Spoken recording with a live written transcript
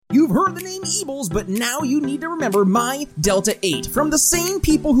You've heard the name Ebles, but now you need to remember My Delta 8. From the same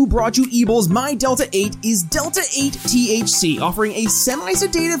people who brought you Ebles, My Delta 8 is Delta 8 THC, offering a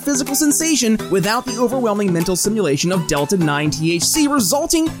semi-sedative physical sensation without the overwhelming mental stimulation of Delta 9 THC,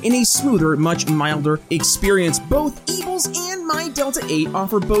 resulting in a smoother, much milder experience. Both Ebles and My Delta 8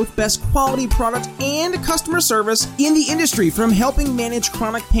 offer both best quality product and customer service in the industry, from helping manage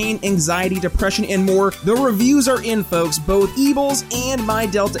chronic pain, anxiety, depression, and more. The reviews are in, folks. Both Ebles and My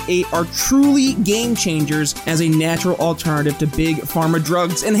Delta 8 are truly game changers as a natural alternative to big pharma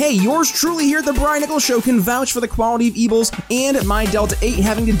drugs. And hey, yours truly here at the Brian Nichols Show can vouch for the quality of Ebles and My Delta 8,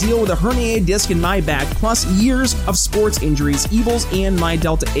 having to deal with a herniated disc in my back, plus years of sports injuries. Ebles and My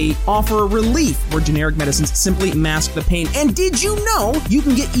Delta 8 offer relief where generic medicines simply mask the pain. And did you know you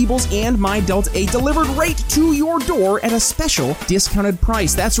can get Ebles and My Delta 8 delivered right to your door at a special discounted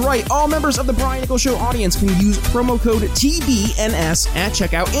price? That's right, all members of the Brian Nichols Show audience can use promo code TBNS at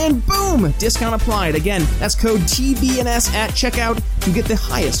checkout, and boom, discount applied. Again, that's code TBNS at checkout to get the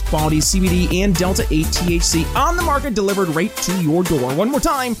highest quality CBD and Delta 8 THC on the market delivered right to your door. One more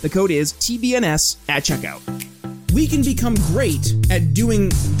time, the code is TBNS at checkout. We can become great at doing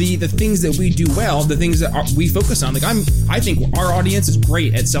the things that we do well, the things that we focus on. Like I think our audience is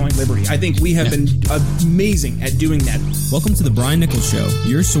great at selling liberty. I think we have been amazing at doing that. Welcome to the Brian Nichols Show,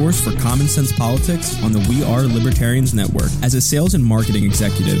 your source for common sense politics on the We Are Libertarians Network. As a sales and marketing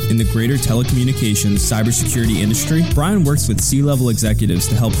executive in the greater telecommunications cybersecurity industry, Brian works with C-level executives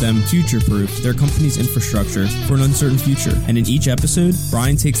to help them future-proof their company's infrastructure for an uncertain future. And in each episode,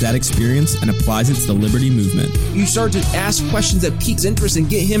 Brian takes that experience and applies it to the liberty movement. You start to ask questions that piques interest and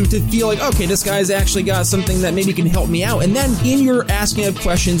get him to feel like, okay, this guy's actually got something that maybe can help me out. And then in your asking of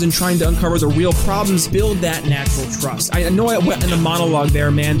questions and trying to uncover the real problems, build that natural trust. I know I went in a monologue there,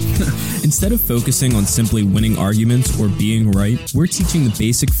 man. Instead of focusing on simply winning arguments or being right, we're teaching the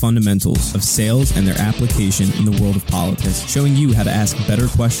basic fundamentals of sales and their application in the world of politics, showing you how to ask better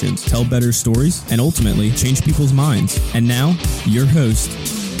questions, tell better stories, and ultimately change people's minds. And now, your host,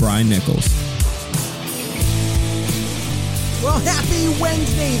 Brian Nichols. Well, happy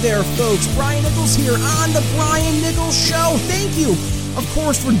Wednesday there, folks. Brian Nichols here on the Brian Nichols Show. Thank you, of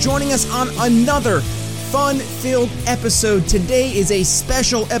course, for joining us on another fun-filled episode. Today is a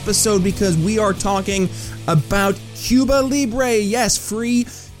special episode because we are talking about Cuba Libre. Yes, free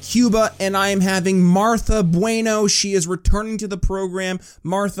Cuba, and I am having Martha Bueno. She is returning to the program.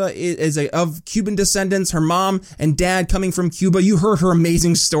 Martha is of Cuban descendants, her mom and dad coming from Cuba. You heard her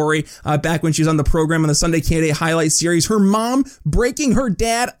amazing story back when she was on the program on the Sunday Candidate Highlight Series. Her mom breaking her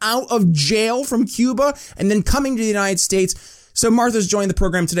dad out of jail from Cuba and then coming to the United States. So Martha's joined the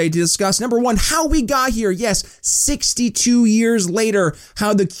program today to discuss, number one, how we got here. Yes, 62 years later,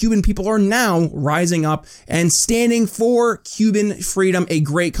 how the Cuban people are now rising up and standing for Cuban freedom. A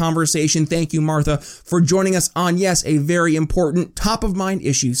great conversation. Thank you, Martha, for joining us on, yes, a very important top of mind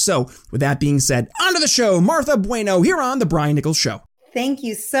issue. So with that being said, on to the show. Martha Bueno here on the Brian Nichols Show. Thank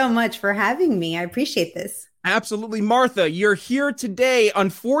you so much for having me. I appreciate this. Absolutely, Martha. You're here today.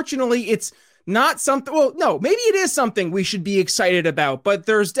 Unfortunately, it's not something, well, no, maybe it is something we should be excited about, but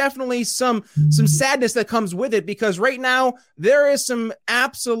there's definitely some sadness that comes with it, because right now there is some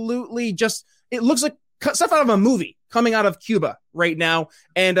absolutely just, it looks like stuff out of a movie coming out of Cuba right now.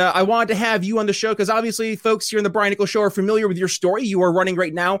 And I wanted to have you on the show because obviously folks here in the Brian Nichols Show are familiar with your story. You are running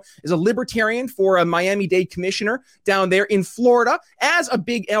right now as a libertarian for a Miami-Dade commissioner down there in Florida as a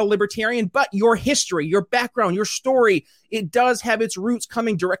big L libertarian, but your history, your background, your story, it does have its roots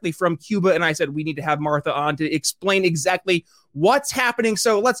coming directly from Cuba. And I said, we need to have Martha on to explain exactly what's happening.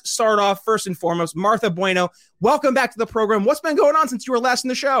 So let's start off first and foremost. Martha Bueno, welcome back to the program. What's been going on since you were last in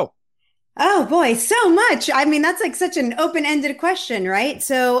the show? Oh boy, so much. I mean, that's like such an open-ended question, right?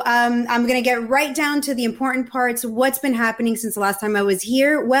 So I'm going to get right down to the important parts. What's been happening since the last time I was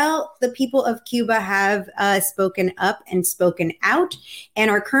here? Well, the people of Cuba have spoken up and spoken out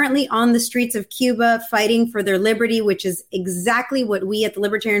and are currently on the streets of Cuba fighting for their liberty, which is exactly what we at the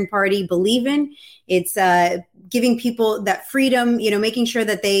Libertarian Party believe in. It's giving people that freedom, making sure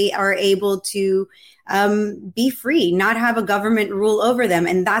that they are able to be free, not have a government rule over them.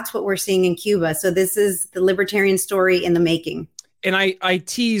 And that's what we're seeing in Cuba. So this is the libertarian story in the making. And I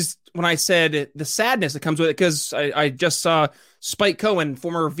teased when I said the sadness that comes with it, because I just saw Spike Cohen,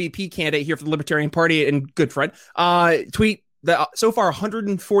 former VP candidate here for the Libertarian Party and good friend, tweet that so far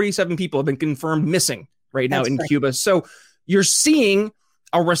 147 people have been confirmed missing right now in Cuba. So you're seeing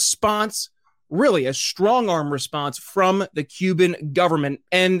a response, really a strong arm response from the Cuban government.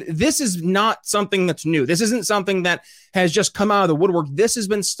 And this is not something that's new. This isn't something that has just come out of the woodwork. This has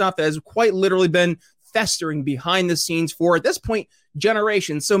been stuff that has quite literally been festering behind the scenes for, at this point,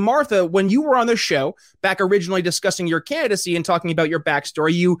 generations. So Martha, when you were on the show back originally discussing your candidacy and talking about your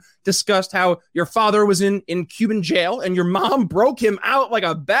backstory, you discussed how your father was in Cuban jail and your mom broke him out like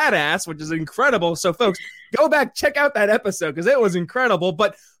a badass, which is incredible. So folks, go back, check out that episode because it was incredible.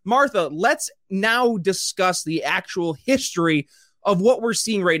 But Martha, let's now discuss the actual history of what we're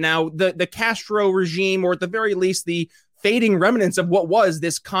seeing right now, the Castro regime, or at the very least, the fading remnants of what was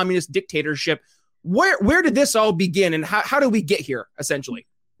this communist dictatorship. Where did this all begin, and how did we get here, essentially?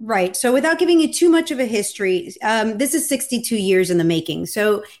 Right. So without giving you too much of a history, this is 62 years in the making.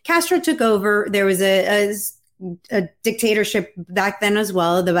 So Castro took over. There was a dictatorship back then as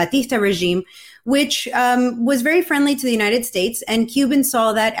well, the Batista regime, which was very friendly to the United States. And Cubans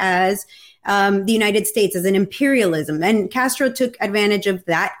saw that as the United States, as an imperialism. And Castro took advantage of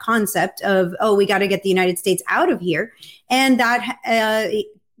that concept of, we got to get the United States out of here. And that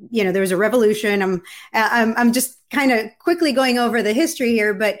there was a revolution. I'm just kind of quickly going over the history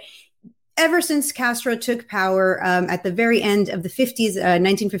here, but ever since Castro took power at the very end of the 50s,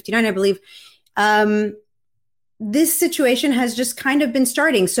 1959, I believe, this situation has just kind of been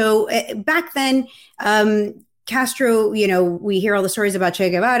starting. So back then, Castro, we hear all the stories about Che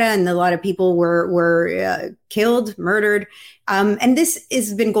Guevara, and a lot of people were killed, murdered. And this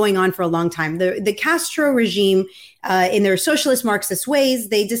has been going on for a long time. The Castro regime, in their socialist Marxist ways,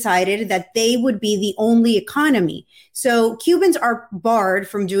 they decided that they would be the only economy. So Cubans are barred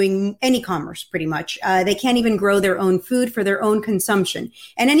from doing any commerce, pretty much. They can't even grow their own food for their own consumption.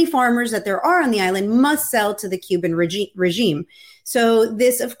 And any farmers that there are on the island must sell to the Cuban regime. So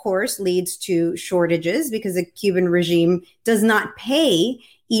this, of course, leads to shortages because the Cuban regime does not pay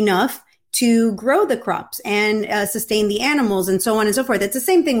enough to grow the crops and sustain the animals and so on and so forth. It's the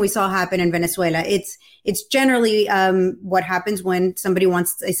same thing we saw happen in Venezuela. It's generally what happens when somebody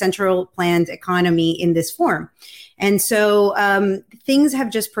wants a central planned economy in this form. And so things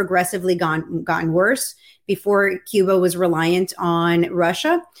have just progressively gotten worse. Before, Cuba was reliant on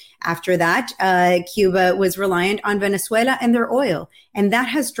Russia. After that, Cuba was reliant on Venezuela and their oil. And that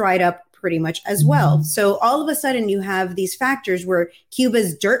has dried up pretty much as well. So all of a sudden you have these factors where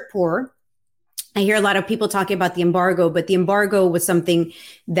Cuba's dirt poor. I hear a lot of people talking about the embargo, but the embargo was something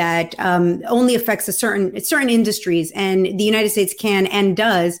that only affects certain industries. And the United States can and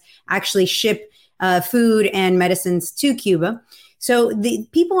does actually ship food and medicines to Cuba. So the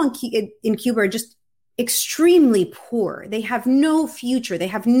people in Cuba are just extremely poor. They have no future. They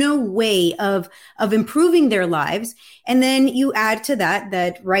have no way of improving their lives. And then you add to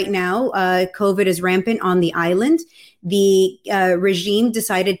that right now, COVID is rampant on the island. The regime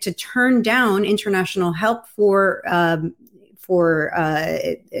decided to turn down international help for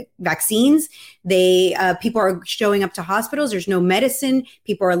vaccines. People are showing up to hospitals. There's no medicine.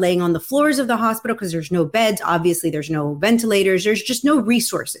 People are laying on the floors of the hospital because there's no beds. Obviously, there's no ventilators. There's just no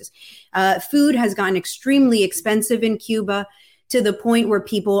resources. Food has gotten extremely expensive in Cuba to the point where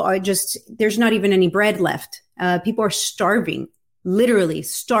people are there's not even any bread left. People are starving, literally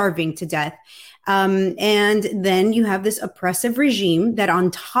starving to death. And then you have this oppressive regime that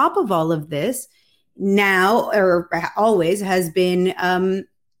on top of all of this now or always has been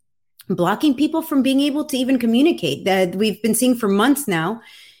blocking people from being able to even communicate. That we've been seeing for months now,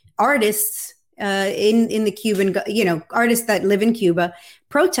 artists in the Cuban, artists that live in Cuba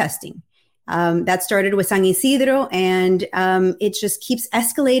protesting. That started with San Isidro, and it just keeps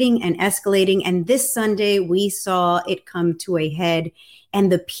escalating and escalating. And this Sunday, we saw it come to a head. And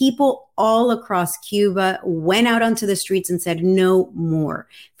the people all across Cuba went out onto the streets and said, no more.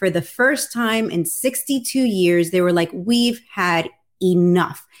 For the first time in 62 years, they were like, we've had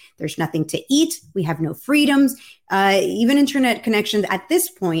enough. There's nothing to eat. We have no freedoms. Even internet connections. At this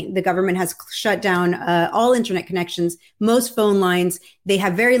point, the government has shut down all internet connections, most phone lines. They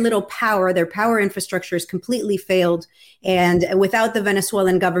have very little power. Their power infrastructure is completely failed. And without the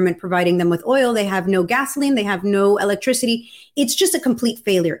Venezuelan government providing them with oil, they have no gasoline. They have no electricity. It's just a complete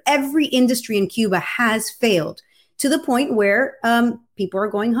failure. Every industry in Cuba has failed to the point where people are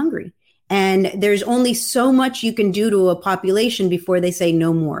going hungry. And there's only so much you can do to a population before they say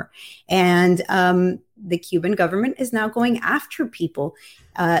no more. And the Cuban government is now going after people.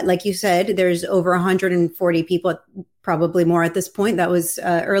 Like you said, there's over 140 people, probably more at this point. That was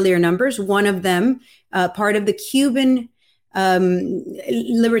earlier numbers. One of them, part of the Cuban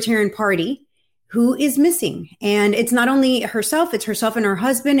Libertarian Party, who is missing. And it's not only herself, it's herself and her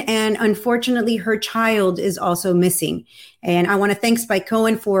husband. And unfortunately, her child is also missing. And I want to thank Spike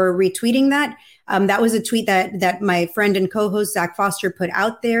Cohen for retweeting that. That was a tweet that my friend and co-host Zach Foster put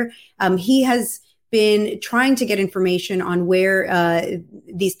out there. He has been trying to get information on where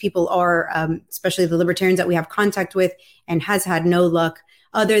these people are, especially the libertarians that we have contact with, and has had no luck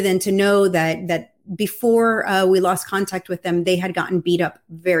other than to know that before we lost contact with them, they had gotten beat up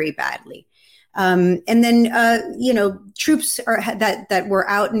very badly. And then, troops that were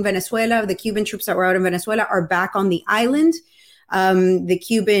out in Venezuela, the Cuban troops that were out in Venezuela are back on the island. The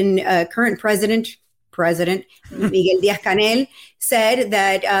Cuban current president Miguel Díaz-Canel said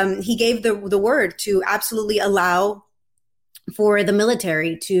that he gave the word to absolutely allow for the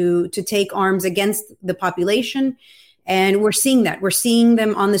military to take arms against the population. And we're seeing that. We're seeing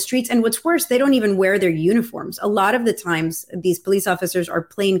them on the streets. And what's worse, they don't even wear their uniforms. A lot of the times, these police officers are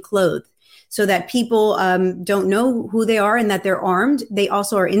plain clothed so that people don't know who they are and that they're armed. They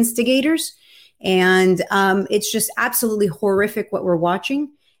also are instigators. And it's just absolutely horrific what we're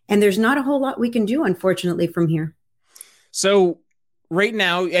watching. And there's not a whole lot we can do, unfortunately, from here. So right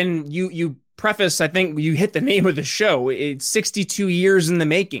now, and you preface, I think you hit the name of the show, it's 62 years in the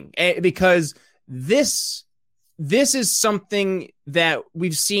making, because this is something that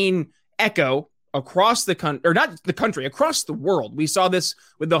we've seen echo across the country, or not the country, across the world. We saw this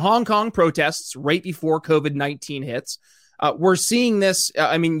with the Hong Kong protests right before COVID-19 hits. We're seeing this.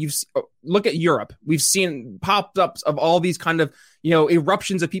 Look at Europe. We've seen pop-ups of all these kind of,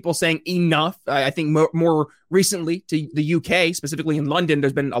 eruptions of people saying enough. I think more recently to the UK, specifically in London,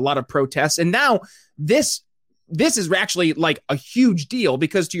 there's been a lot of protests. And now this is actually like a huge deal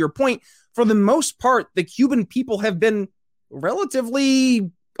because, to your point, for the most part, the Cuban people have been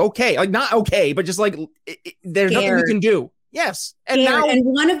relatively okay. Like, not okay, but just like there's nothing we can do. Yes. And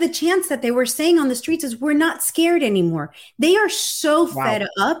one of the chants that they were saying on the streets is, we're not scared anymore. They are so fed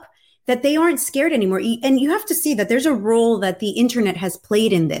up that they aren't scared anymore. And you have to see that there's a role that the internet has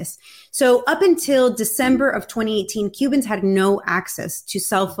played in this. So up until December of 2018, Cubans had no access to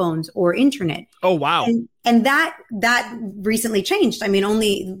cell phones or internet. Oh, wow. And that recently changed. I mean,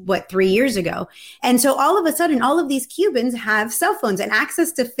 only 3 years ago. And so all of a sudden, all of these Cubans have cell phones and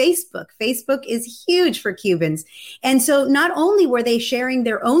access to Facebook. Facebook is huge for Cubans. And so not only were they sharing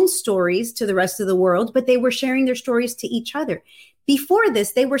their own stories to the rest of the world, but they were sharing their stories to each other. Before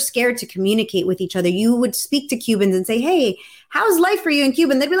this, they were scared to communicate with each other. You would speak to Cubans and say, hey, how's life for you in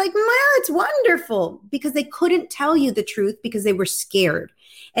Cuba? And they'd be like, well, it's wonderful, because they couldn't tell you the truth because they were scared.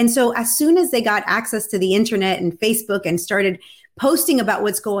 And so as soon as they got access to the internet and Facebook and started posting about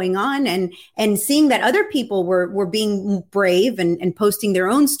what's going on and seeing that other people were being brave and posting their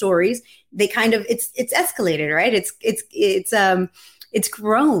own stories, they kind of, it's escalated, right? It's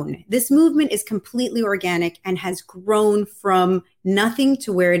grown. This movement is completely organic and has grown from nothing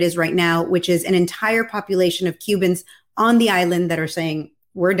to where it is right now, which is an entire population of Cubans on the island that are saying,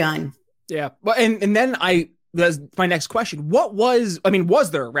 we're done. Yeah. Well, and then that's my next question. Was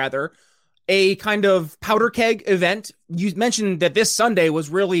there rather a kind of powder keg event? You mentioned that this Sunday was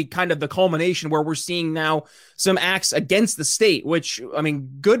really kind of the culmination where we're seeing now some acts against the state, which,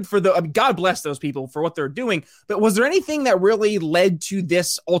 good for God bless those people for what they're doing. But was there anything that really led to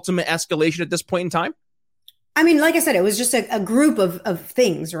this ultimate escalation at this point in time? Like I said, it was just a group of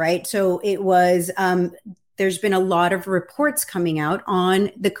things, right? So it was, there's been a lot of reports coming out on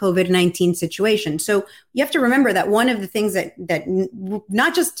the COVID-19 situation. So you have to remember that one of the things that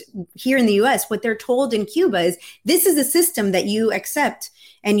not just here in the US, what they're told in Cuba is this is a system that you accept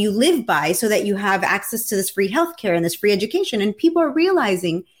and you live by so that you have access to this free healthcare and this free education. And people are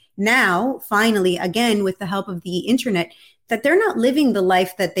realizing now, finally, again, with the help of the internet, that they're not living the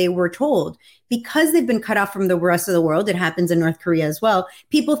life that they were told because they've been cut off from the rest of the world. It happens in North Korea as well.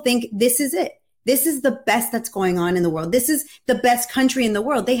 People think this is it. This is the best that's going on in the world. This is the best country in the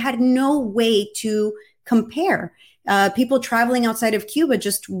world. They had no way to compare. People traveling outside of Cuba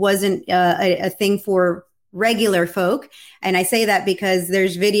just wasn't a thing for regular folk. And I say that because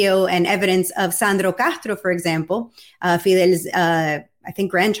there's video and evidence of Sandro Castro, for example, Fidel's, I think,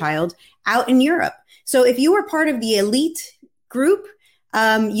 grandchild, out in Europe. So if you were part of the elite group,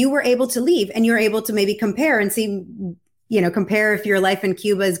 you were able to leave and you're able to maybe compare and see, compare if your life in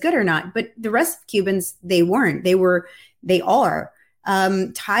Cuba is good or not. But the rest of Cubans, they weren't. They are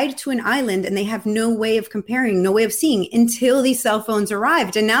tied to an island and they have no way of comparing, no way of seeing until these cell phones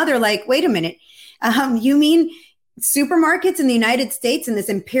arrived. And now they're like, wait a minute, you mean supermarkets in the United States, in this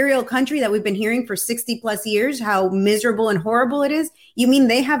imperial country that we've been hearing for 60 plus years, how miserable and horrible it is? You mean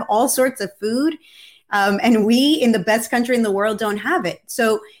they have all sorts of food? And we in the best country in the world don't have it.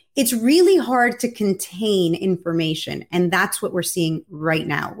 So it's really hard to contain information. And that's what we're seeing right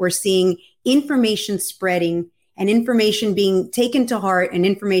now. We're seeing information spreading and information being taken to heart and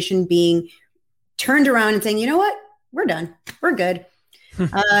information being turned around and saying, you know what, we're done. We're good.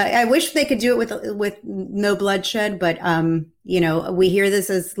 I wish they could do it with no bloodshed, but we hear this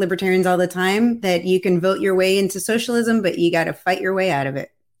as libertarians all the time, that you can vote your way into socialism, but you got to fight your way out of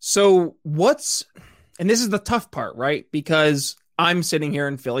it. So and this is the tough part, right? Because I'm sitting here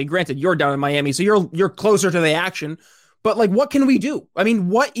in Philly. Granted, you're down in Miami, so you're closer to the action. But like, what can we do? I mean,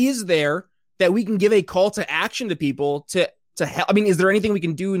 what is there that we can give a call to action to people to help? I mean, is there anything we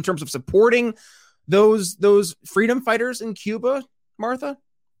can do in terms of supporting those freedom fighters in Cuba, Martha?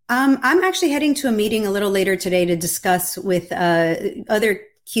 I'm actually heading to a meeting a little later today to discuss with other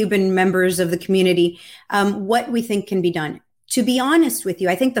Cuban members of the community what we think can be done. To be honest with you,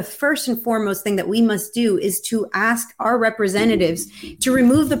 I think the first and foremost thing that we must do is to ask our representatives to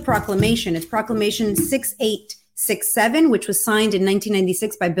remove the proclamation. It's Proclamation 6867, which was signed in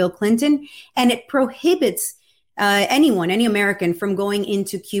 1996 by Bill Clinton, and it prohibits any American from going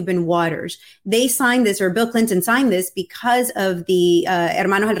into Cuban waters. They signed this, or Bill Clinton signed this, because of the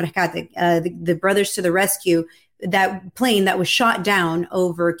Hermanos al Rescate, the Brothers to the Rescue, that plane that was shot down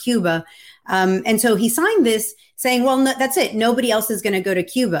over Cuba. And so he signed this saying, well, no, that's it. Nobody else is going to go to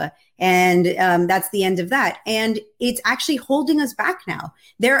Cuba. And that's the end of that. And it's actually holding us back now.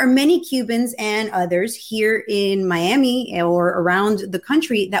 There are many Cubans and others here in Miami or around the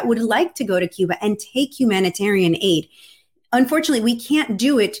country that would like to go to Cuba and take humanitarian aid. Unfortunately, we can't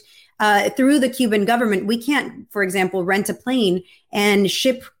do it through the Cuban government. We can't, for example, rent a plane and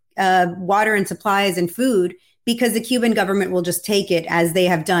ship water and supplies and food, because the Cuban government will just take it, as they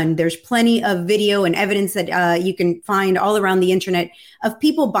have done. There's plenty of video and evidence that you can find all around the internet of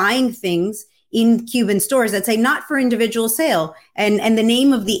people buying things in Cuban stores that say not for individual sale, and the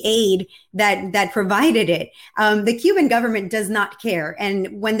name of the aid that provided it. The Cuban government does not care.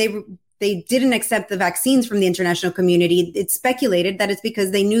 And when they didn't accept the vaccines from the international community, it's speculated that it's because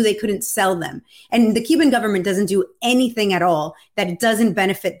they knew they couldn't sell them. And the Cuban government doesn't do anything at all that doesn't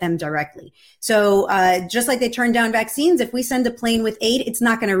benefit them directly. So just like they turned down vaccines, if we send a plane with aid, it's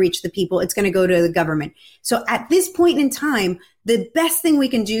not going to reach the people. It's going to go to the government. So at this point in time, the best thing we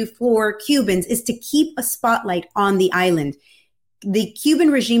can do for Cubans is to keep a spotlight on the island. The Cuban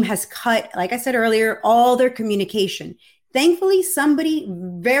regime has cut, like I said earlier, all their communication. Thankfully, somebody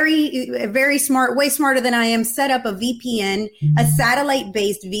very smart, way smarter than I am, set up a VPN, a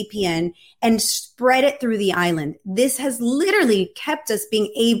satellite-based VPN, and spread it through the island. This has literally kept us being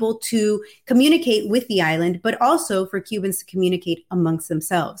able to communicate with the island, but also for Cubans to communicate amongst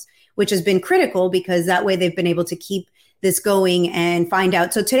themselves, which has been critical, because that way they've been able to keep this going and find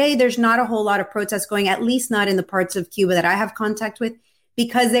out. So today, there's not a whole lot of protests going, at least not in the parts of Cuba that I have contact with,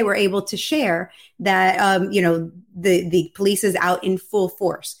 because they were able to share that, the police is out in full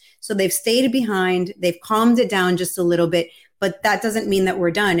force. So they've stayed behind, they've calmed it down just a little bit, but that doesn't mean that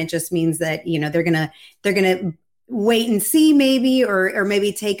we're done. It just means that, they're going to wait and see, maybe, or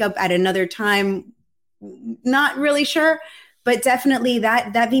maybe take up at another time. Not really sure, but definitely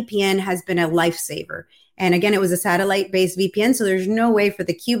that VPN has been a lifesaver. And again, it was a satellite-based VPN, so there's no way for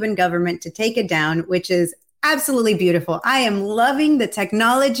the Cuban government to take it down, which is absolutely beautiful. I am loving the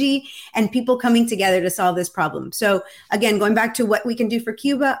technology and people coming together to solve this problem. So again, going back to what we can do for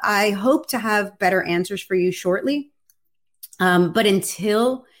Cuba, I hope to have better answers for you shortly. But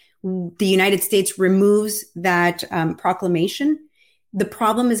until the United States removes that proclamation, the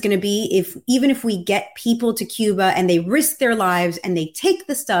problem is going to be even if we get people to Cuba and they risk their lives and they take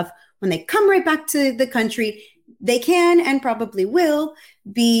the stuff, when they come right back to the country, they can and probably will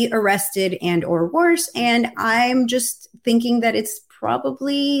be arrested and or worse. And I'm just thinking that it's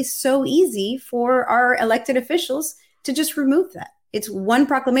probably so easy for our elected officials to just remove that. It's one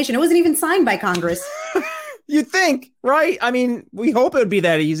proclamation. It wasn't even signed by Congress. You'd think, right? I mean, we hope it would be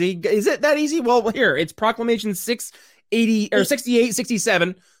that easy. Is it that easy? Well, here, it's Proclamation 680 or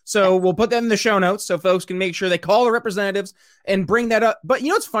 6867. So we'll put that in the show notes so folks can make sure they call the representatives and bring that up. But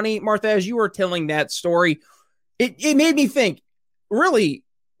it's funny, Martha, as you were telling that story, it made me think, really,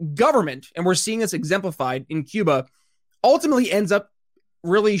 government, and we're seeing this exemplified in Cuba, ultimately ends up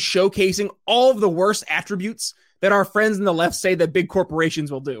really showcasing all of the worst attributes that our friends in the left say that big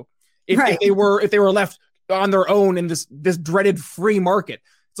corporations will do. If they were left on their own in this dreaded free market.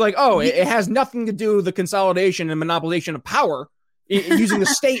 It's like, it has nothing to do with the consolidation and monopolization of power using the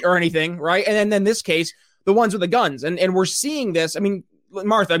state or anything, right? And then in this case, the ones with the guns. And we're seeing this. I mean,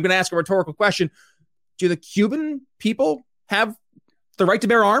 Martha, I'm going to ask a rhetorical question. Do the Cuban people have the right to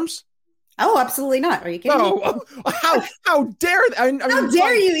bear arms? Oh, absolutely not. Are you kidding me? How dare how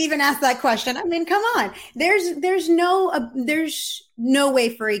dare you even ask that question? I mean, come on. There's no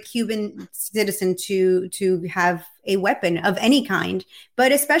way for a Cuban citizen to have a weapon of any kind.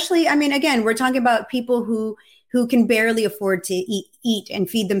 But especially, I mean, again, we're talking about people who who can barely afford to eat and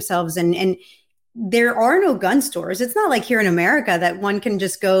feed themselves. And there are no gun stores. It's not like here in America that one can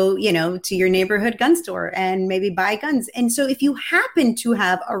just go, to your neighborhood gun store and maybe buy guns. And so if you happen to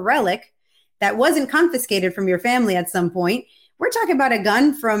have a relic that wasn't confiscated from your family at some point, we're talking about a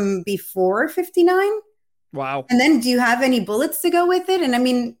gun from before 59. Wow. And then do you have any bullets to go with it? And I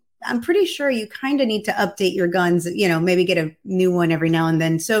mean, I'm pretty sure you kind of need to update your guns, maybe get a new one every now and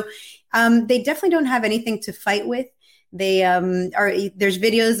then. So they definitely don't have anything to fight with. There's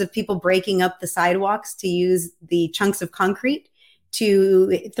videos of people breaking up the sidewalks to use the chunks of concrete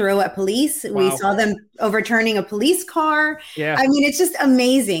to throw at police. Wow. We saw them overturning a police car. Yeah. I mean, it's just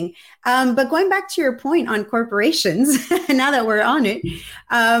amazing. But going back to your point on corporations, now that we're on it,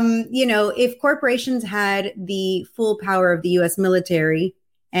 if corporations had the full power of the U.S. military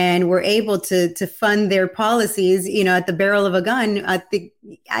and were able to fund their policies, at the barrel of a gun,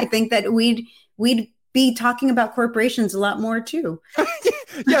 I think that we'd be talking about corporations a lot more too.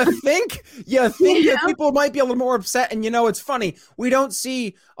 You think that people might be a little more upset? And it's funny. We don't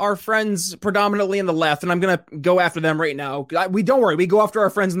see our friends predominantly in the left, and I'm going to go after them right now. Don't worry. We go after our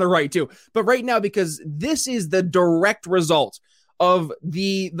friends in the right too. But right now, because this is the direct result of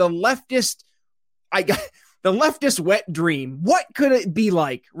the leftist, the leftist wet dream. What could it be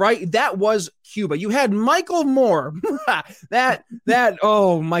like, right? That was Cuba. You had Michael Moore.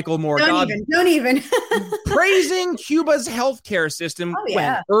 Michael Moore. Don't even. Praising Cuba's healthcare system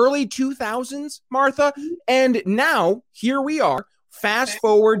when early 2000s, Martha. And now here we are, fast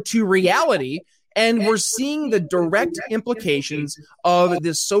forward to reality, and we're seeing the direct implications of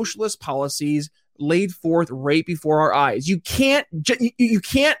the socialist policies laid forth right before our eyes. You can't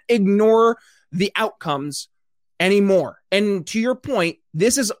ignore the outcomes anymore. And to your point,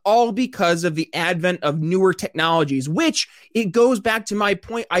 this is all because of the advent of newer technologies, which it goes back to my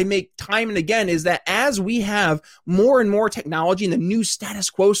point I make time and again, is that as we have more and more technology and the new status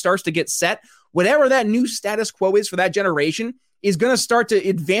quo starts to get set, whatever that new status quo is for that generation is going to start to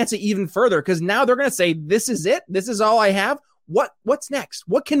advance it even further, because now they're going to say, this is it. This is all I have. What's next?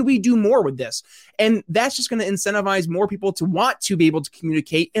 What can we do more with this? And that's just going to incentivize more people to want to be able to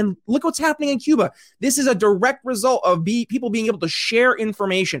communicate. And look what's happening in Cuba. This is a direct result of people being able to share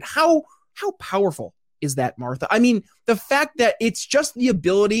information. How powerful is that, Martha? I mean, the fact that it's just the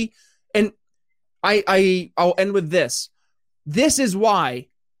ability, and I'll end with this. This is why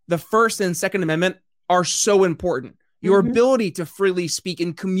the First and Second Amendment are so important. Your ability to freely speak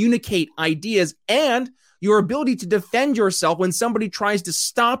and communicate ideas, and your ability to defend yourself when somebody tries to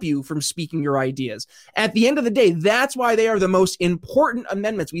stop you from speaking your ideas. At the end of the day, that's why they are the most important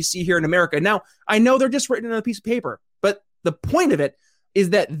amendments we see here in America. Now, I know they're just written on a piece of paper, but the point of it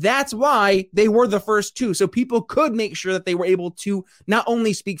is that that's why they were the first two. So people could make sure that they were able to not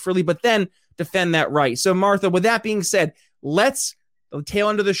only speak freely, but then defend that right. So Martha, with that being said, let's, the tail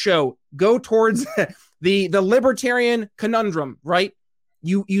end of the show, go towards the libertarian conundrum, right?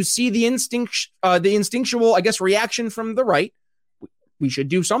 You see the instinctual, I guess, reaction from the right. We should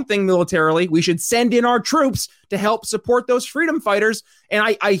do something militarily. We should send in our troops to help support those freedom fighters.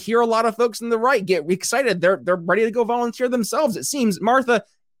 And I hear a lot of folks in the right get excited. They're ready to go volunteer themselves, it seems. Martha,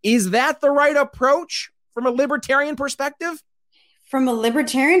 is that the right approach from a libertarian perspective? From a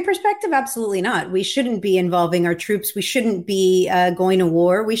libertarian perspective, absolutely not. We shouldn't be involving our troops. We shouldn't be going to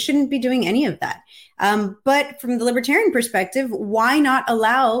war. We shouldn't be doing any of that. But from the libertarian perspective, why not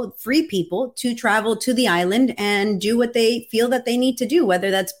allow free people to travel to the island and do what they feel that they need to do,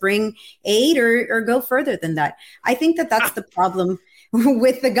 whether that's bring aid or go further than that? I think that that's the problem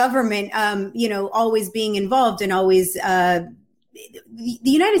with the government, always being involved and always the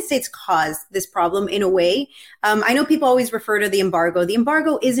United States caused this problem in a way. I know people always refer to the embargo. The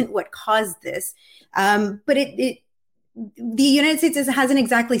embargo isn't what caused this, but the United States hasn't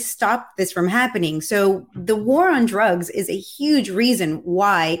exactly stopped this from happening. So the war on drugs is a huge reason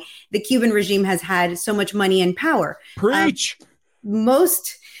why the Cuban regime has had so much money and power. Preach.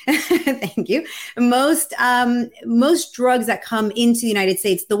 Thank you. Most drugs that come into the United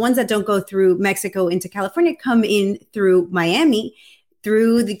States, the ones that don't go through Mexico into California, come in through Miami,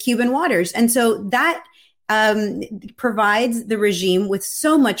 through the Cuban waters. And so that provides the regime with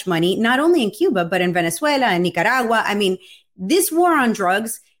so much money, not only in Cuba, but in Venezuela and Nicaragua. I mean, this war on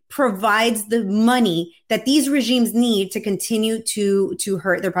drugs provides the money that these regimes need to continue to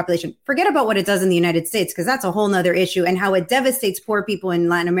hurt their population. Forget about what it does in the United States, because that's a whole nother issue, and how it devastates poor people in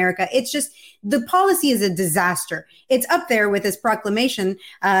Latin America. It's just, the policy is a disaster. It's up there with this proclamation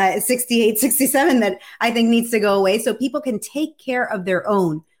 68, 67 that I think needs to go away so people can take care of their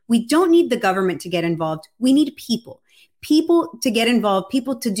own. We don't need the government to get involved. We need people. people to get involved,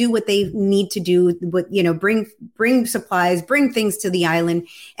 people to do what they need to do, bring supplies, bring things to the island,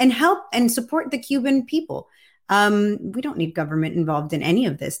 and help and support the Cuban people. We don't need government involved in any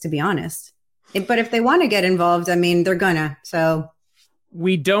of this, to be honest. But if they want to get involved, I mean, they're gonna. So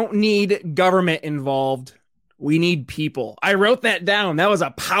we don't need government involved. We need people. I wrote that down. That was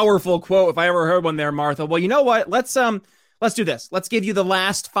a powerful quote if I ever heard one there, Martha. Well, you know what? Let's do this. Let's give you the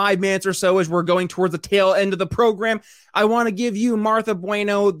last 5 minutes or so as we're going towards the tail end of the program. I want to give you, Martha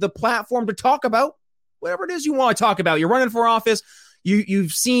Bueno, the platform to talk about whatever it is you want to talk about. You're running for office.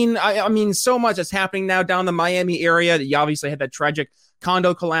 You've seen, I mean, so much that's happening now down the Miami area. You obviously had that tragic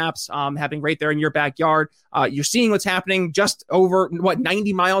condo collapse happening right there in your backyard. You're seeing what's happening just over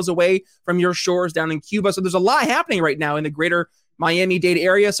 90 miles away from your shores down in Cuba. So there's a lot happening right now in the greater Miami-Dade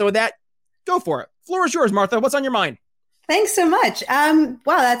area. So with that, go for it. Floor is yours, Martha. What's on your mind? Thanks so much. Wow,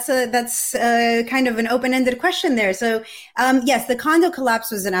 that's kind of an open-ended question there. So, yes, the condo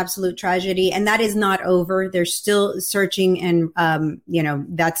collapse was an absolute tragedy, and that is not over. They're still searching, and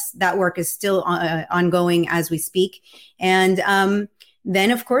that work is still ongoing as we speak. And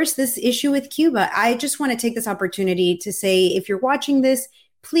then, of course, this issue with Cuba. I just want to take this opportunity to say, if you're watching this,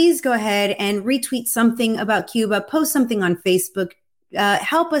 please go ahead and retweet something about Cuba, post something on Facebook,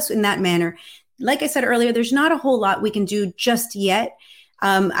 help us in that manner. Like I said earlier, there's not a whole lot we can do just yet.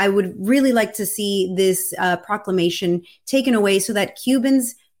 I would really like to see this proclamation taken away so that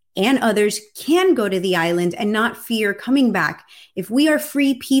Cubans and others can go to the island and not fear coming back. If we are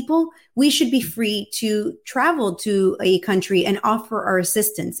free people, we should be free to travel to a country and offer our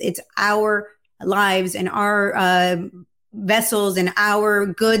assistance. It's our lives and our vessels and our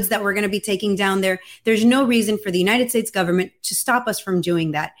goods that we're going to be taking down there. There's no reason for the United States government to stop us from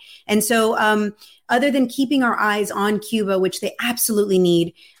doing that. And so other than keeping our eyes on Cuba, which they absolutely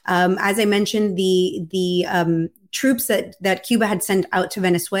need, as I mentioned, the troops that Cuba had sent out to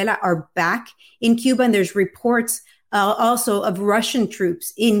Venezuela are back in Cuba. And there's reports also of Russian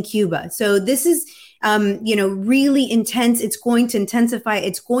troops in Cuba. So this is, really intense. It's going to intensify.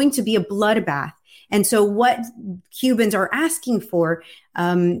 It's going to be a bloodbath. And so what Cubans are asking for,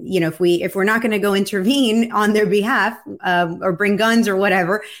 if we're not going to go intervene on their behalf or bring guns or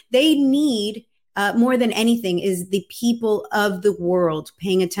whatever, they need more than anything is the people of the world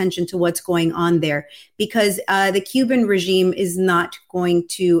paying attention to what's going on there, because the Cuban regime is not going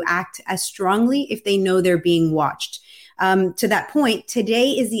to act as strongly if they know they're being watched. To that point, today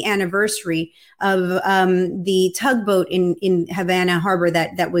is the anniversary of the tugboat in Havana Harbor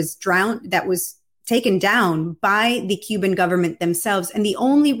that was drowned, that was taken down by the Cuban government themselves. And the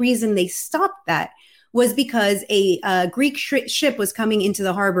only reason they stopped that was because a Greek ship was coming into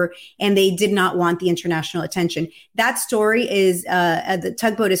the harbor and they did not want the international attention. That story is, the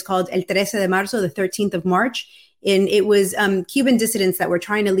tugboat is called El 13 de Marzo, the 13th of March. And it was Cuban dissidents that were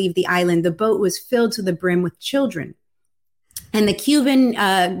trying to leave the island. The boat was filled to the brim with children. And the Cuban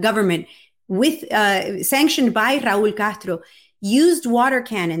government, sanctioned by Raul Castro, used water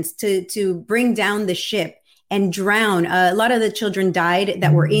cannons to bring down the ship and drown. A lot of the children died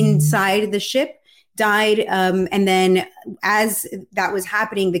that were inside the ship, died. And then as that was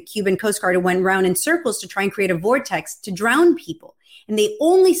happening, the Cuban Coast Guard went around in circles to try and create a vortex to drown people. And they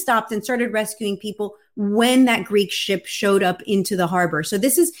only stopped and started rescuing people when that Greek ship showed up into the harbor. So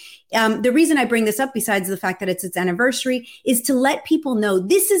this is the reason I bring this up, besides the fact that it's its anniversary, is to let people know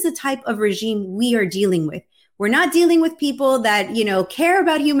this is the type of regime we are dealing with. We're not dealing with people that, care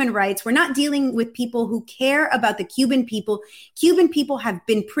about human rights. We're not dealing with people who care about the Cuban people. Cuban people have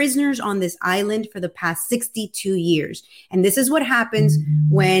been prisoners on this island for the past 62 years. And this is what happens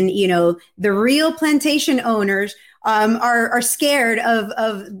when, the real plantation owners are scared of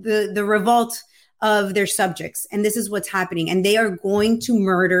the revolt of their subjects. And this is what's happening. And they are going to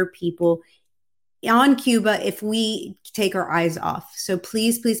murder people on Cuba if we take our eyes off. So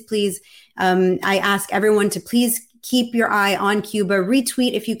please, please, please, I ask everyone to please keep your eye on Cuba.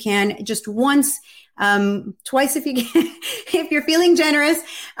 Retweet if you can, just once, twice if you can, if you're feeling generous.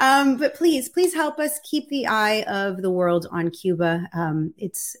 But please help us keep the eye of the world on Cuba.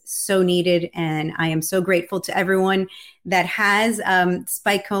 It's so needed. And I am so grateful to everyone that has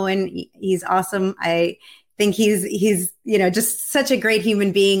Spike Cohen. He's awesome. I think he's just such a great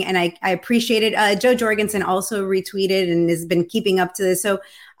human being, and I appreciate it. Joe Jorgensen also retweeted and has been keeping up to this. So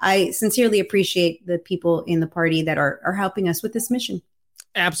I sincerely appreciate the people in the party that are helping us with this mission.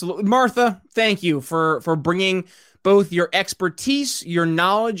 Absolutely. Martha, thank you for bringing both your expertise, your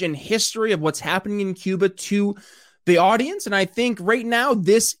knowledge, and history of what's happening in Cuba to the audience. And I think right now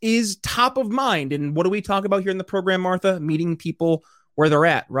this is top of mind. And what do we talk about here in the program, Martha? Meeting people where they're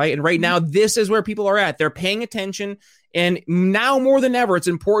at, right? And right now, this is where people are at. They're paying attention. And now more than ever, it's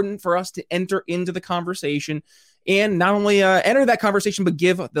important for us to enter into the conversation and not only enter that conversation, but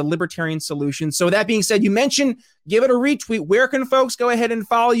give the libertarian solution. So that being said, you mentioned give it a retweet. Where can folks go ahead and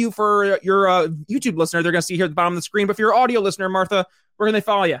follow you? For your YouTube listener, they're going to see here at the bottom of the screen. But for your audio listener, Martha, where can they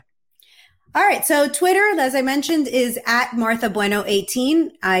follow you? All right. So Twitter, as I mentioned, is at Martha Bueno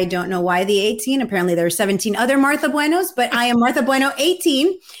 18. I don't know why the 18. Apparently there are 17 other Martha Buenos, but I am Martha Bueno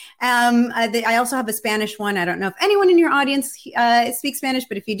 18. I also have a Spanish one. I don't know if anyone in your audience speaks Spanish,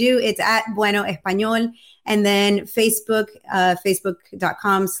 but if you do, it's at Bueno Español. And then Facebook,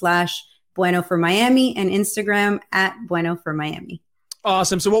 facebook.com/Bueno for Miami, and Instagram at Bueno for Miami.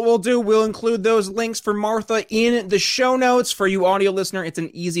 Awesome. So what we'll do, we'll include those links for Martha in the show notes. For you audio listener, it's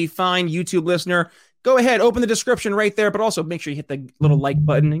an easy find. YouTube listener, go ahead, open the description right there, but also make sure you hit the little like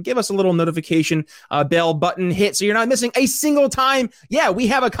button and give us a little notification bell button hit so you're not missing a single time. Yeah, we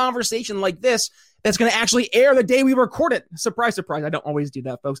have a conversation like this that's going to actually air the day we record it. Surprise, surprise. I don't always do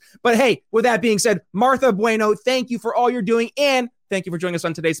that, folks. But hey, with that being said, Martha Bueno, thank you for all you're doing. And thank you for joining us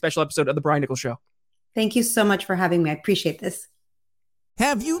on today's special episode of The Brian Nichols Show. Thank you so much for having me. I appreciate this.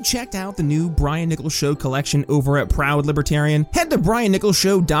 Have you checked out the new Brian Nichols Show collection over at Proud Libertarian? Head to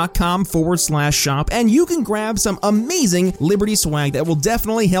briannicholsshow.com/shop and you can grab some amazing Liberty swag that will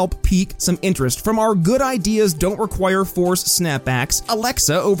definitely help pique some interest. From our Good Ideas Don't Require Force snapbacks,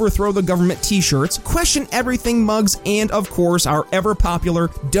 Alexa Overthrow the Government t-shirts, Question Everything mugs, and of course our ever popular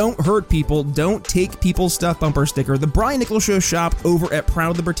Don't Hurt People, Don't Take People's Stuff bumper sticker. The Brian Nichols Show shop over at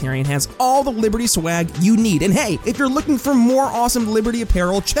Proud Libertarian has all the Liberty swag you need. And hey, if you're looking for more awesome Liberty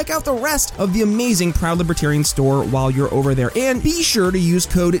apparel, check out the rest of the amazing Proud Libertarian store while you're over there. And be sure to use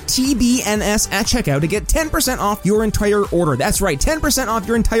code TBNS at checkout to get 10% off your entire order. That's right, 10% off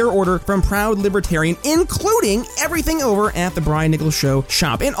your entire order from Proud Libertarian, including everything over at the Brian Nichols Show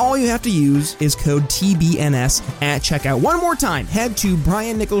shop. And all you have to use is code TBNS at checkout. One more time, head to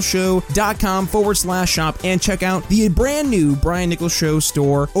briannicholsshow.com/shop and check out the brand new Brian Nichols Show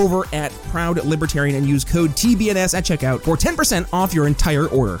store over at Proud Libertarian and use code TBNS at checkout for 10% off your entire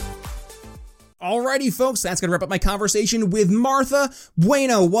order. Alrighty, folks, that's going to wrap up my conversation with Martha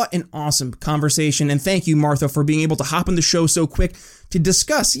Bueno. What an awesome conversation. And thank you, Martha, for being able to hop on the show so quick to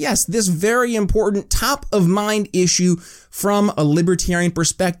discuss, yes, this very important top of mind issue from a libertarian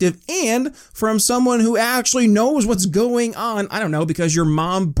perspective and from someone who actually knows what's going on. I don't know, because your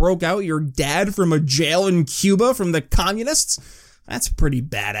mom broke out your dad from a jail in Cuba from the communists. That's pretty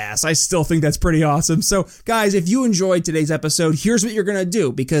badass. I still think that's pretty awesome. So, guys, if you enjoyed today's episode, here's what you're going to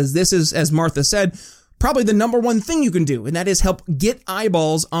do, because this is, as Martha said, probably the number one thing you can do, and that is help get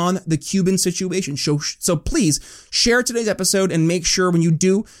eyeballs on the Cuban situation. So please share today's episode and make sure when you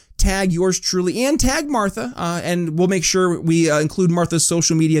do, tag yours truly and tag Martha, and we'll make sure we include Martha's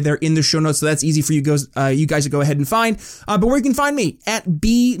social media there in the show notes, so that's easy for you guys to go ahead and find. But where you can find me, at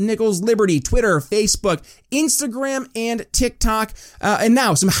B Nichols Liberty, Twitter, Facebook, Instagram, and TikTok. And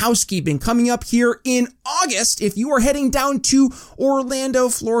now some housekeeping coming up here in August. If you are heading down to Orlando,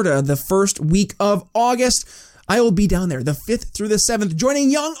 Florida, the first week of August, I will be down there the 5th through the 7th, joining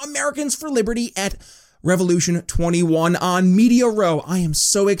Young Americans for Liberty at Revolution 21 on Media Row. I am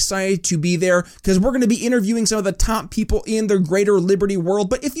so excited to be there because we're going to be interviewing some of the top people in the greater Liberty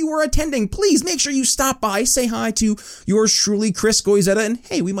world. But if you are attending, please make sure you stop by, say hi to yours truly, Chris Goizetta, and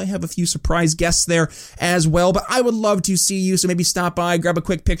hey, we might have a few surprise guests there as well. But I would love to see you, so maybe stop by, grab a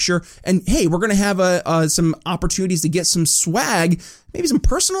quick picture, and hey, we're going to have some opportunities to get some swag. Maybe some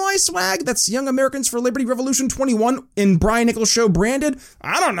personalized swag that's Young Americans for Liberty Revolution 21 in Brian Nichols Show branded.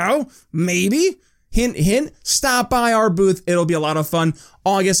 I don't know, maybe. Hint, hint, stop by our booth. It'll be a lot of fun.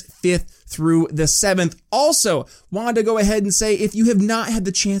 August 5th through the 7th. Also, wanted to go ahead and say, if you have not had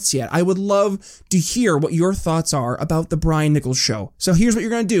the chance yet, I would love to hear what your thoughts are about the Brian Nichols Show. So here's what you're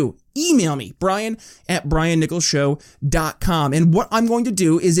going to do. Email me, brian@briannicholsshow.com. And what I'm going to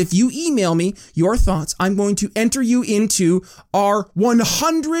do is, if you email me your thoughts, I'm going to enter you into our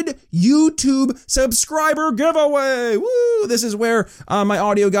 100 YouTube subscriber giveaway. Woo! This is where my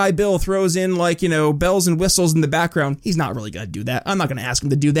audio guy, Bill, throws in bells and whistles in the background. He's not really going to do that. I'm not going to ask him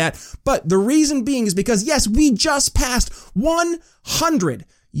to do that. But the reason being is because, yes, we just passed 100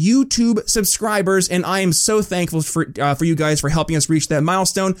 YouTube subscribers, and I am so thankful for you guys for helping us reach that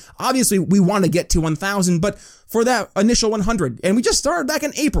milestone. Obviously, we want to get to 1,000, but for that initial 100, and we just started back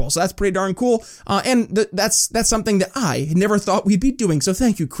in April, so that's pretty darn cool. And that's something that I never thought we'd be doing. So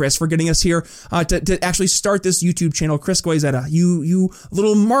thank you, Chris, for getting us here to actually start this YouTube channel. Chris Goizetta, you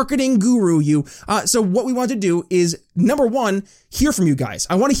little marketing guru, you. So what we want to do is, number one, hear from you guys.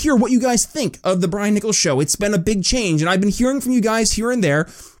 I want to hear what you guys think of the Brian Nichols Show. It's been a big change, and I've been hearing from you guys here and there,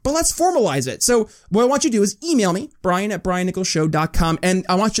 but let's formalize it. So what I want you to do is email me, brian@briannicholsshow.com, and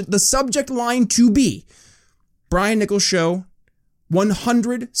I want the subject line to be Brian Nichols Show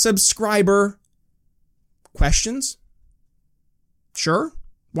 100 subscriber questions. Sure.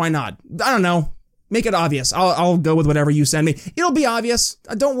 Why not? I don't know. Make it obvious. I'll go with whatever you send me. It'll be obvious.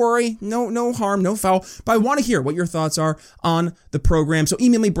 Don't worry. No harm, no foul. But I want to hear what your thoughts are on the program. So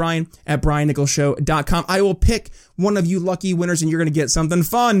email me, brian@briannicholsshow.com. I will pick one of you lucky winners, and you're going to get something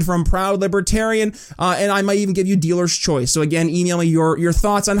fun from Proud Libertarian. And I might even give you dealer's choice. So again, email me your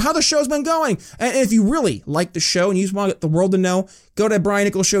thoughts on how the show's been going. And if you really like the show and you just want the world to know, go to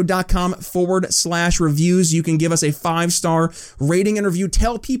briannicholsshow.com/reviews. You can give us a 5-star rating and review.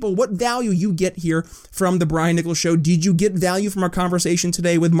 Tell people what value you get here from the Brian Nichols Show. Did you get value from our conversation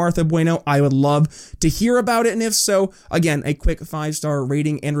today with Martha Bueno? I would love to hear about it. And if so, again, a quick 5-star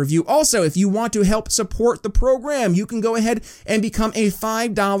rating and review. Also, if you want to help support the program, you can go ahead and become a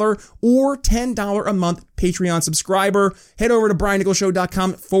 $5 or $10 a month Patreon subscriber. Head over to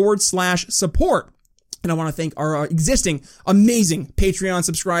briannicholsshow.com/support. And I want to thank our existing amazing Patreon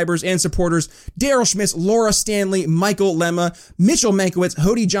subscribers and supporters, Daryl Schmitz, Laura Stanley, Michael Lemma, Mitchell Mankiewicz,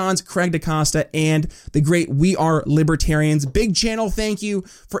 Hody Johns, Craig DaCosta, and the great We Are Libertarians. Big channel thank you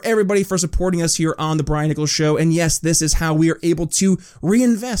for everybody for supporting us here on The Brian Nichols Show. And yes, this is how we are able to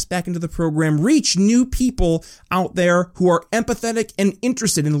reinvest back into the program, reach new people out there who are empathetic and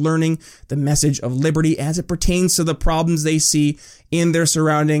interested in learning the message of liberty as it pertains to the problems they see in their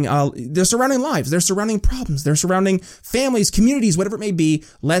surrounding lives, their surrounding problems, their surrounding families, communities, whatever it may be.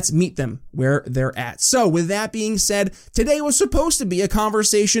 Let's meet them where they're at. So with that being said, today was supposed to be a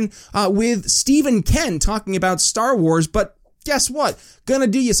conversation with Stephen Ken talking about Star Wars, but guess what? Gonna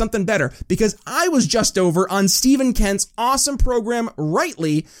do you something better, because I was just over on Stephen Ken's awesome program,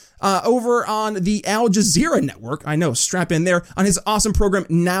 Rightly, over on the Al Jazeera network. I know, strap in there, on his awesome program,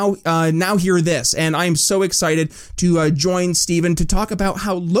 Now Hear This. And I am so excited to join Stephen to talk about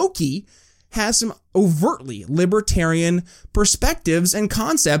how Loki has some overtly libertarian perspectives and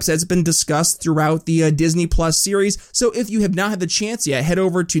concepts that's been discussed throughout the Disney Plus series. So if you have not had the chance yet, head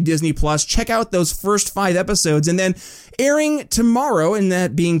over to Disney Plus, check out those first 5 episodes, and then airing tomorrow, and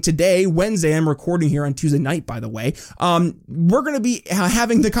that being today, Wednesday, I'm recording here on Tuesday night, by the way, we're going to be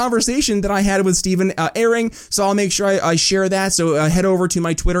having the conversation that I had with Stephen airing, so I'll make sure I share that. So head over to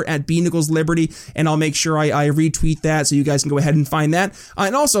my Twitter at @BNicholsLiberty, and I'll make sure I retweet that so you guys can go ahead and find that.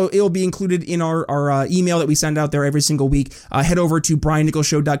 And also, it'll be included in our email that we send out there every single week. Head over to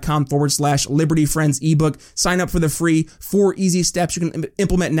briannicholsshow.com/Liberty Friends ebook. Sign up for the free 4 easy steps you can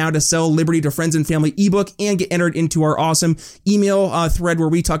implement now to sell Liberty to Friends and Family ebook, and get entered into our awesome email thread where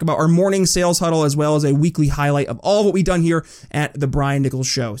we talk about our morning sales huddle, as well as a weekly highlight of all what we've done here at the Brian Nichols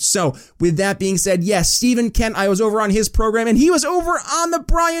Show. So with that being said, yes, Stephen Ken, I was over on his program, and he was over on the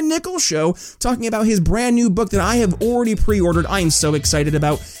Brian Nichols Show talking about his brand new book that I have already pre-ordered. I am so excited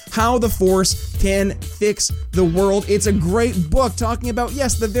about How the Force Can Fix the World. It's a great book talking about,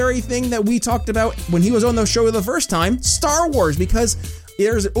 yes, the very thing that we talked about when he was on the show the first time, Star Wars, because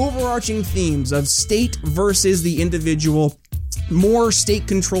there's overarching themes of state versus the individual, more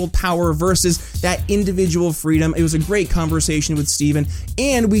state-controlled power versus that individual freedom. It was a great conversation with Stephen,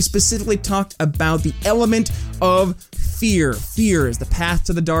 and we specifically talked about the element of fear. Fear is the path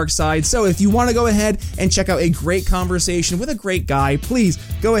to the dark side. So if you want to go ahead and check out a great conversation with a great guy, please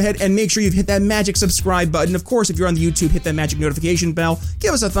go ahead and make sure you've hit that magic subscribe button. Of course, if you're on the YouTube, hit that magic notification bell.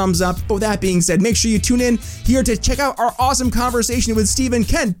 Give us a thumbs up. But with that being said, make sure you tune in here to check out our awesome conversation with Stephen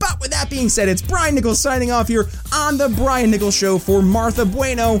Ken. But with that being said, it's Brian Nichols signing off here on the Brian Nichols Show for Martha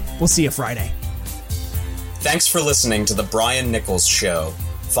Bueno. We'll see you Friday. Thanks for listening to the Brian Nichols Show.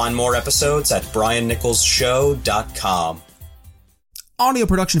 Find more episodes at briannicholsshow.com. Audio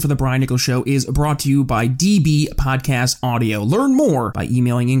production for The Brian Nichols Show is brought to you by DB Podcast Audio. Learn more by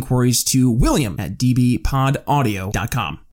emailing inquiries to William at dbpodaudio.com.